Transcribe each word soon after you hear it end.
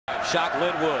Shock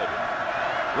Linwood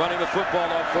running the football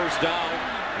on first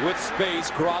down with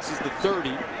space, crosses the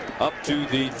 30 up to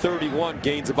the 31,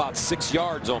 gains about 6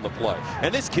 yards on the play.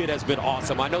 And this kid has been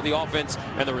awesome. I know the offense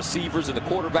and the receivers and the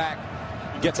quarterback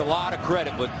gets a lot of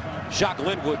credit, but Shock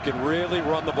Linwood can really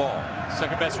run the ball.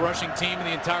 Second best rushing team in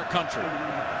the entire country.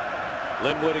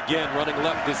 Linwood again running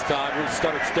left this time. Here's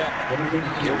start step.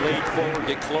 He'll lead forward,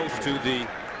 get close to the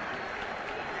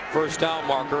first down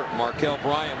marker. Markel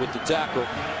Bryant with the tackle.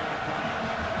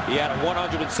 He had a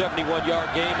 171-yard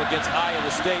game against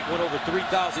Iowa State, went over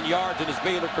 3,000 yards in his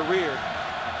Baylor career.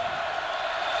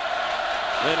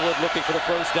 Linwood looking for the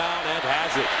first down and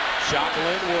has it. Shock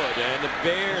Linwood and the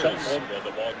Bears.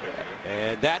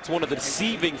 And that's one of the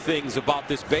deceiving things about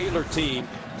this Baylor team.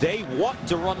 They want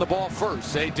to run the ball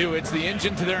first. They do. It's the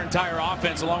engine to their entire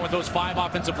offense, along with those 5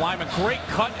 offensive linemen. Great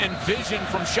cut and vision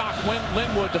from Shock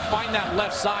Linwood to find that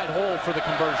left side hole for the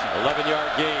conversion.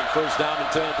 11-yard gain, first down and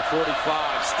 10 at the 45.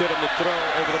 Stidham to throw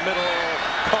over the middle.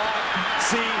 Caught.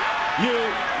 See you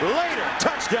later.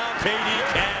 Touchdown, K.D.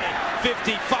 Cannon.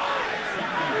 55.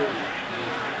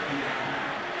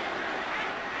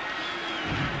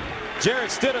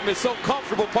 Jarrett Stidham is so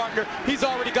comfortable, partner. He's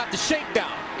already got the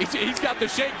shakedown. He's got the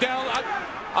shakedown.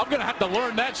 I'm going to have to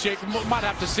learn that shake. Might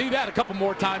have to see that a couple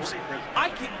more times.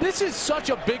 This is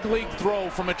such a big league throw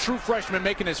from a true freshman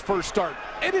making his first start.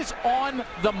 It is on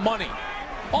the money.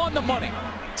 On the money.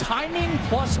 Timing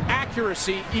plus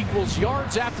accuracy equals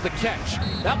yards after the catch.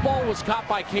 That ball was caught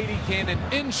by K.D. Cannon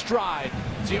in stride.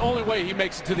 It's the only way he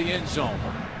makes it to the end zone.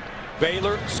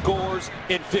 Baylor scores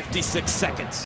in 56 seconds.